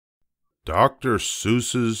Dr.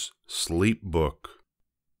 Seuss's Sleep Book.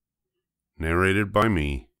 Narrated by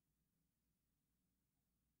me.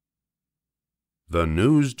 The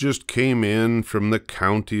news just came in from the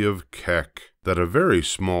county of Keck that a very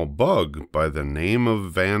small bug by the name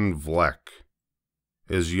of Van Vleck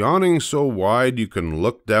is yawning so wide you can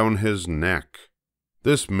look down his neck.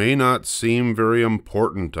 This may not seem very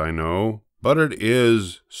important, I know, but it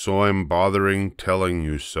is, so I'm bothering telling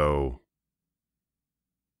you so.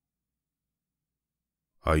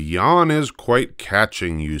 A yawn is quite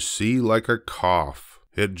catching, you see, like a cough.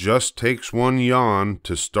 It just takes one yawn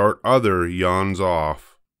to start other yawns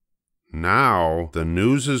off. Now, the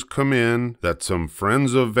news has come in that some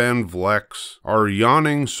friends of Van Vleck's are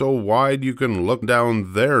yawning so wide you can look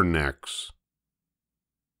down their necks.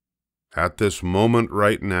 At this moment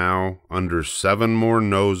right now, under 7 more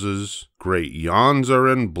noses, great yawns are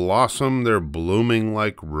in blossom, they're blooming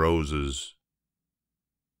like roses.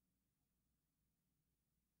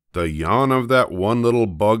 The yawn of that one little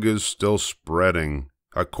bug is still spreading.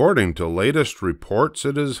 According to latest reports,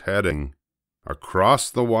 it is heading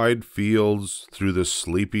across the wide fields, through the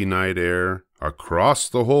sleepy night air, across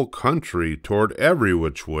the whole country, toward every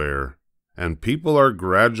which where. And people are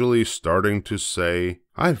gradually starting to say,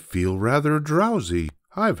 I feel rather drowsy.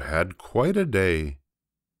 I've had quite a day.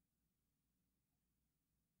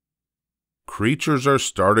 Creatures are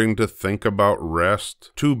starting to think about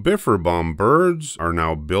rest. 2 bifferbaum birds are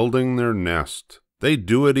now building their nest. They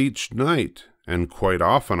do it each night, and quite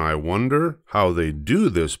often I wonder how they do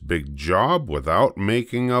this big job without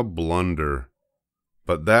making a blunder.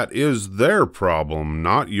 But that is their problem,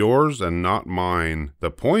 not yours and not mine.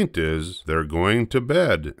 The point is, they're going to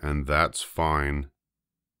bed, and that's fine.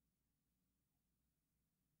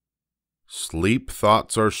 Sleep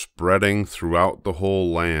thoughts are spreading throughout the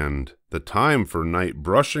whole land. The time for night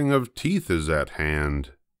brushing of teeth is at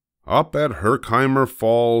hand. Up at Herkimer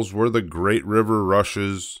Falls, where the great river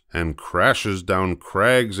rushes and crashes down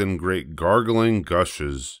crags in great gargling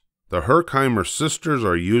gushes, the Herkimer sisters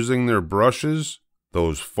are using their brushes.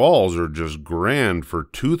 Those falls are just grand for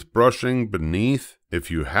toothbrushing beneath,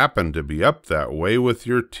 if you happen to be up that way with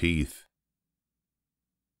your teeth.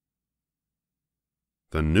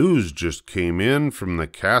 The news just came in from the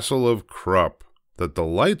castle of Krupp that the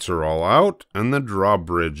lights are all out and the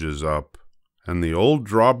drawbridge is up. And the old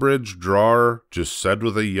drawbridge drawer just said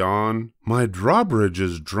with a yawn, My drawbridge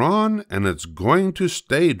is drawn, and it's going to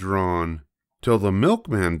stay drawn till the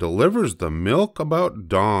milkman delivers the milk about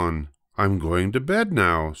dawn. I'm going to bed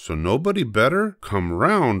now, so nobody better come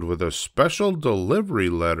round with a special delivery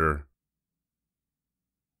letter.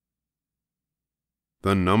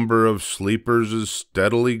 The number of sleepers is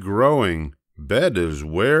steadily growing. Bed is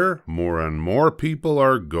where more and more people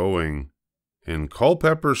are going. In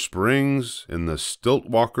Culpeper Springs, in the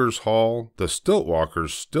Stiltwalkers' Hall, the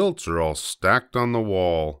Stiltwalkers' stilts are all stacked on the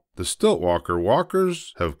wall. The Stiltwalker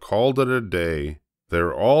walkers have called it a day.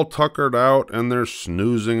 They're all tuckered out and they're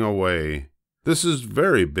snoozing away. This is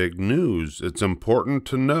very big news. It's important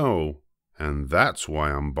to know. And that's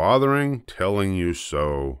why I'm bothering telling you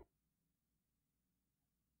so.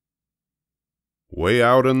 Way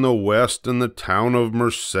out in the west in the town of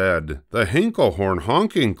Merced, the Hinklehorn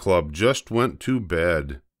Honking Club just went to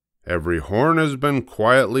bed. Every horn has been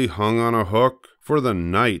quietly hung on a hook for the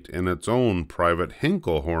night in its own private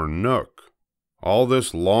Hinklehorn nook. All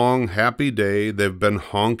this long, happy day they've been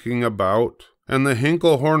honking about, and the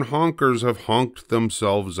Hinklehorn honkers have honked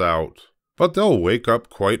themselves out. But they'll wake up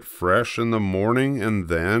quite fresh in the morning, and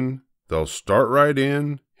then they'll start right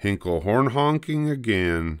in, Hinklehorn honking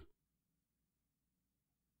again.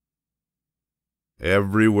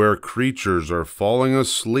 Everywhere creatures are falling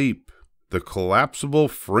asleep. The collapsible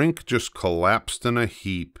frink just collapsed in a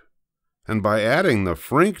heap. And by adding the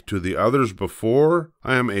frink to the others before,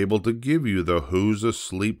 I am able to give you the Who's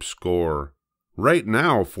Asleep score. Right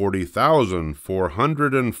now,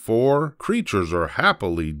 40,404 creatures are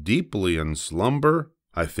happily, deeply in slumber.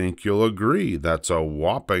 I think you'll agree that's a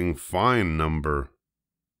whopping fine number.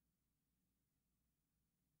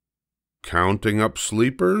 Counting up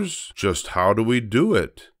sleepers? Just how do we do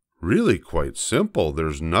it? Really quite simple,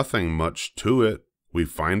 there's nothing much to it. We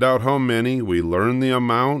find out how many, we learn the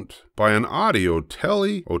amount by an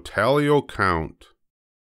audio-telly-o-tally-o count.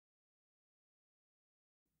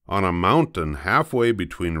 On a mountain halfway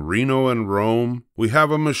between Reno and Rome, we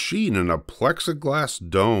have a machine in a plexiglass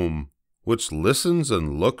dome, which listens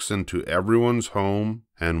and looks into everyone's home,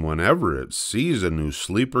 and whenever it sees a new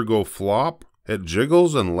sleeper go flop, it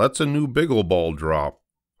jiggles and lets a new biggle ball drop.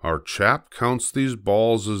 Our chap counts these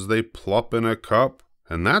balls as they plop in a cup,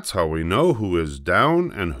 and that's how we know who is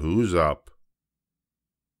down and who's up.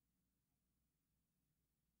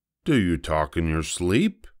 Do you talk in your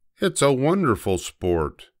sleep? It's a wonderful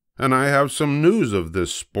sport, and I have some news of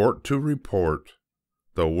this sport to report.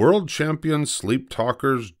 The world champion sleep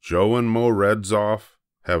talkers Joe and Mo Redzoff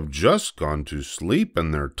have just gone to sleep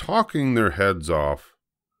and they're talking their heads off.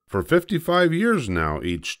 For 55 years now,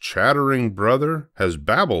 each chattering brother has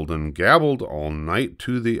babbled and gabbled all night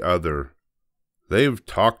to the other. They've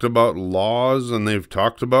talked about laws and they've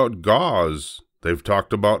talked about gauze. They've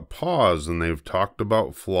talked about paws and they've talked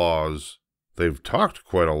about flaws. They've talked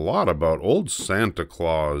quite a lot about old Santa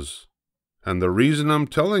Claus. And the reason I'm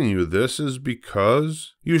telling you this is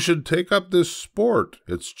because you should take up this sport.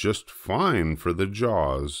 It's just fine for the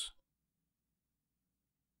jaws.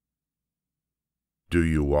 Do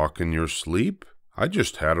you walk in your sleep? I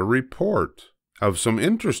just had a report of some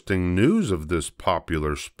interesting news of this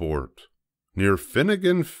popular sport. Near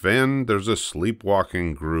Finnegan Fen, there's a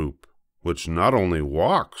sleepwalking group, which not only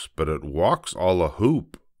walks, but it walks all a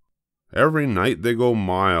hoop. Every night they go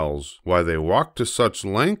miles. Why they walk to such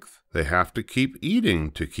length? They have to keep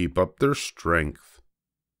eating to keep up their strength.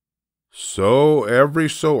 So every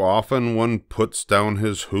so often one puts down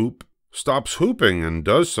his hoop, stops hooping and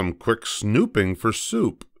does some quick snooping for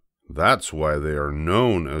soup. That's why they are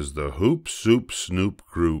known as the Hoop Soup Snoop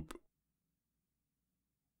Group.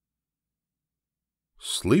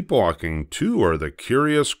 Sleepwalking, too, are the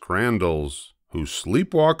curious Crandalls, who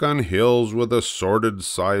sleepwalk on hills with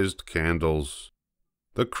assorted-sized candles.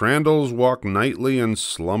 The Crandalls walk nightly in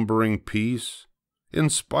slumbering peace, in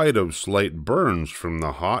spite of slight burns from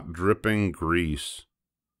the hot dripping grease.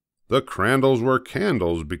 The Crandalls wear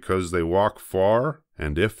candles because they walk far,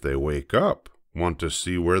 and if they wake up, want to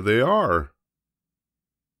see where they are.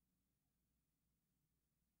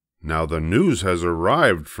 Now the news has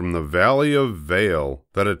arrived from the Valley of Vale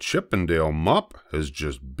that a Chippendale mup has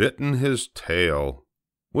just bitten his tail,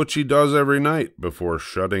 which he does every night before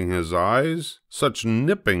shutting his eyes. Such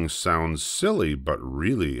nipping sounds silly, but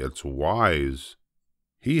really it's wise.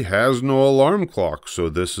 He has no alarm clock, so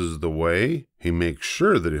this is the way he makes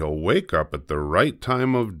sure that he'll wake up at the right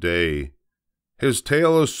time of day. His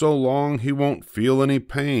tail is so long he won't feel any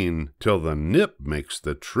pain, till the nip makes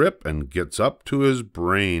the trip and gets up to his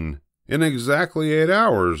brain. In exactly 8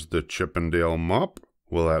 hours, the Chippendale mup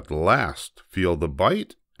will at last feel the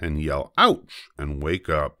bite and yell ouch and wake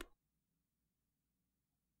up.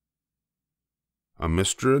 A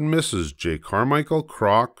Mr. and Mrs. J. Carmichael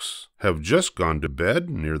Crocs have just gone to bed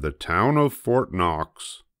near the town of Fort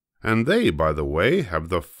Knox, and they, by the way, have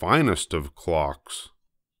the finest of clocks.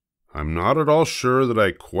 I'm not at all sure that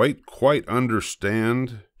I quite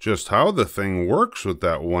understand just how the thing works with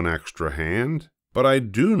that one extra hand, but I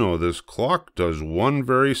do know this clock does one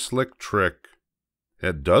very slick trick.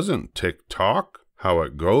 It doesn't tick-tock, how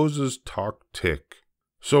it goes is talk-tick.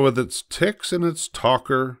 So with its ticks and its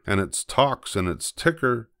talker, and its talks and its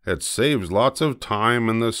ticker, it saves lots of time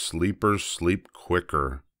and the sleepers sleep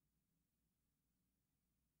quicker.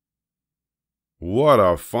 What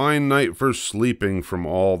a fine night for sleeping from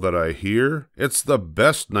all that I hear. It's the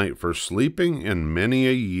best night for sleeping in many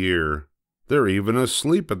a year. They're even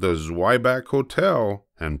asleep at the Zweiback Hotel,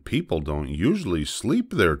 and people don't usually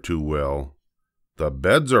sleep there too well. The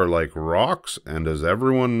beds are like rocks, and as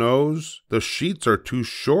everyone knows, the sheets are too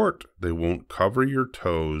short, they won't cover your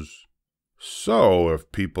toes. So,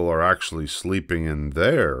 if people are actually sleeping in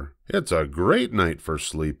there, it's a great night for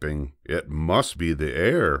sleeping. It must be the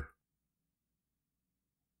air.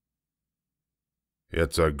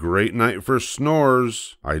 It's a great night for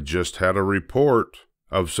snores. I just had a report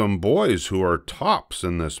of some boys who are tops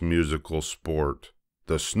in this musical sport.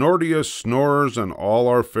 The snortiest snorers in all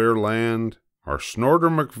our fair land are Snorter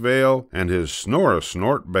McVale and his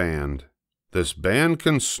Snore-a-Snort band. This band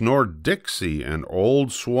can snore Dixie and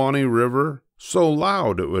Old Swanee River so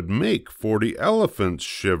loud it would make 40 elephants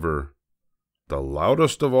shiver. The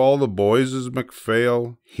loudest of all the boys is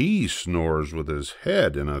McPhail. He snores with his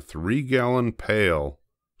head in a 3-gallon pail.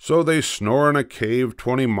 So they snore in a cave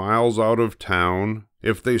 20 miles out of town.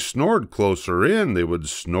 If they snored closer in, they would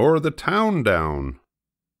snore the town down.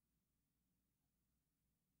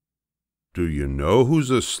 Do you know who's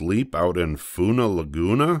asleep out in Funa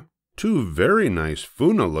Laguna? 2 very nice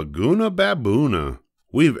Funa Laguna baboona.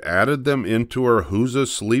 We've added them into our Who's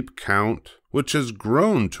Asleep count, which has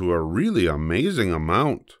grown to a really amazing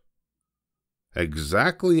amount.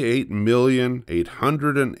 Exactly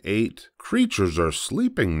 8,808,000 creatures are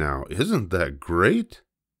sleeping now. Isn't that great?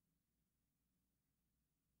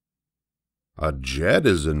 A Jed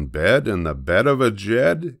is in bed, and the bed of a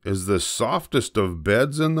Jed is the softest of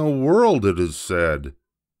beds in the world, it is said.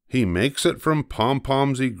 He makes it from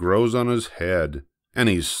pom-poms he grows on his head, And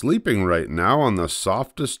he's sleeping right now on the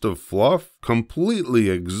softest of fluff, completely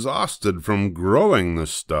exhausted from growing the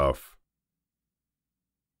stuff.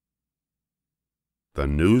 The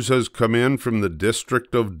news has come in from the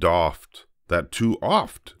district of Doft that two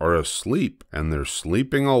oft are asleep, and they're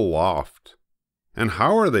sleeping aloft. And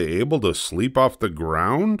how are they able to sleep off the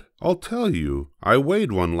ground? I'll tell you. I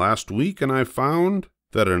weighed one last week and I found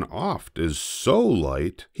that an oft is so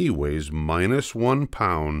light he weighs -1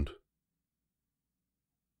 pound.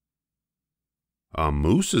 A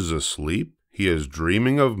moose is asleep, he is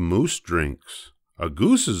dreaming of moose drinks. A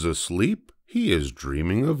goose is asleep, he is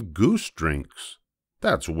dreaming of goose drinks.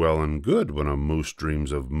 That's well and good when a moose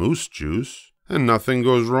dreams of moose juice, and nothing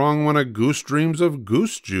goes wrong when a goose dreams of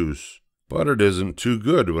goose juice. But it isn't too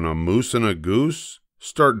good when a moose and a goose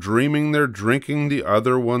start dreaming they're drinking the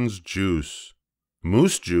other one's juice.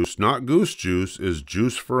 Moose juice, not goose juice, is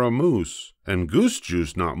juice for a moose, and goose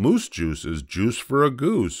juice, not moose juice, is juice for a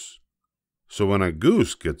goose. So when a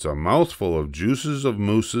goose gets a mouthful of juices of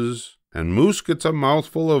mooses, and moose gets a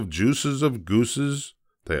mouthful of juices of gooses,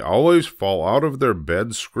 they always fall out of their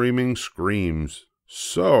beds screaming screams.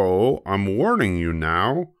 So, I'm warning you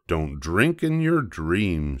now, don't drink in your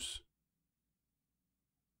dreams.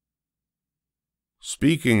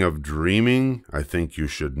 Speaking of dreaming, I think you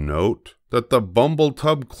should note that the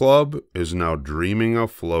Bumbletub Club is now dreaming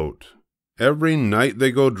afloat. Every night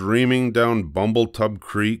they go dreaming down Bumbletub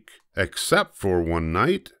Creek, except for one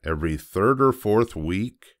night every 3rd or 4th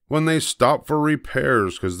week, when they stop for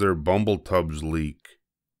repairs 'cause their Bumbletubs leak.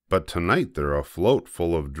 But tonight they're afloat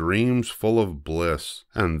full of dreams full of bliss,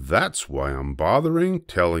 and that's why I'm bothering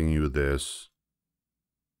telling you this.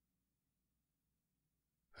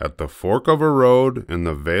 At the fork of a road in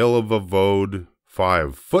the Vale of Avode,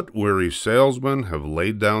 5 foot-weary salesmen have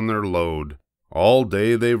laid down their load. All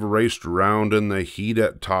day they've raced round in the heat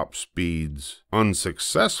at top speeds,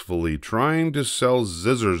 unsuccessfully trying to sell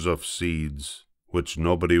zizzers of seeds, which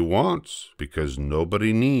nobody wants because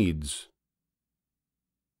nobody needs.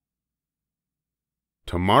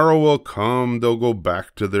 Tomorrow will come, they'll go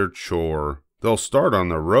back to their chore. They'll start on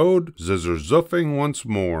the road, zizzer-zoofing once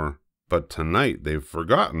more. But tonight they've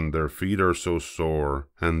forgotten their feet are so sore,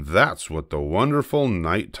 and that's what the wonderful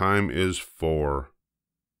nighttime is for.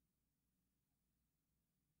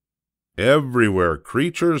 Everywhere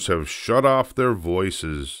creatures have shut off their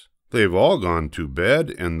voices. They've all gone to bed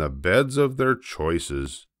in the beds of their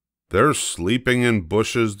choices. They're sleeping in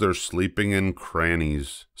bushes, they're sleeping in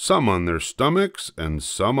crannies, some on their stomachs and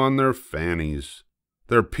some on their fannies.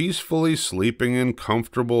 They're peacefully sleeping in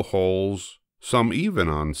comfortable holes, some even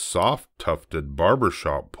on soft tufted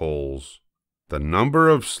barbershop poles. The number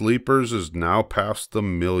of sleepers is now past the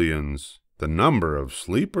millions. The number of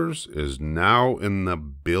sleepers is now in the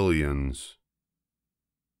billions.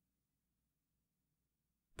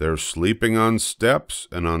 They're sleeping on steps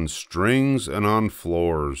and on strings and on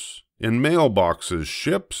floors, in mailboxes,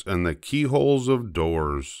 ships, and the keyholes of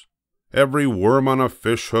doors. Every worm on a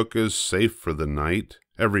fishhook is safe for the night.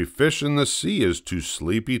 Every fish in the sea is too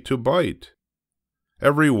sleepy to bite.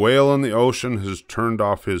 Every whale in the ocean has turned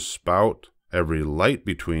off his spout. Every light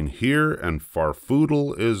between here and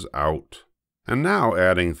Farfoodle is out. And now,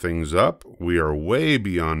 adding things up, we are way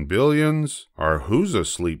beyond billions. Our Who's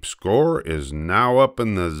Asleep score is now up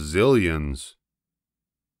in the zillions.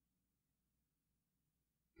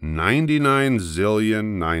 99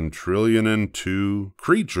 zillion 9 trillion and 2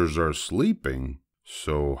 creatures are sleeping.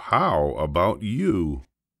 So how about you?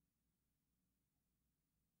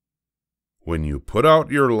 When you put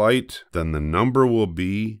out your light, then the number will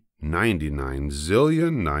be 99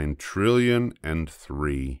 zillion 9 trillion and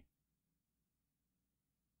 3.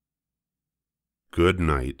 Good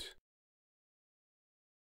night.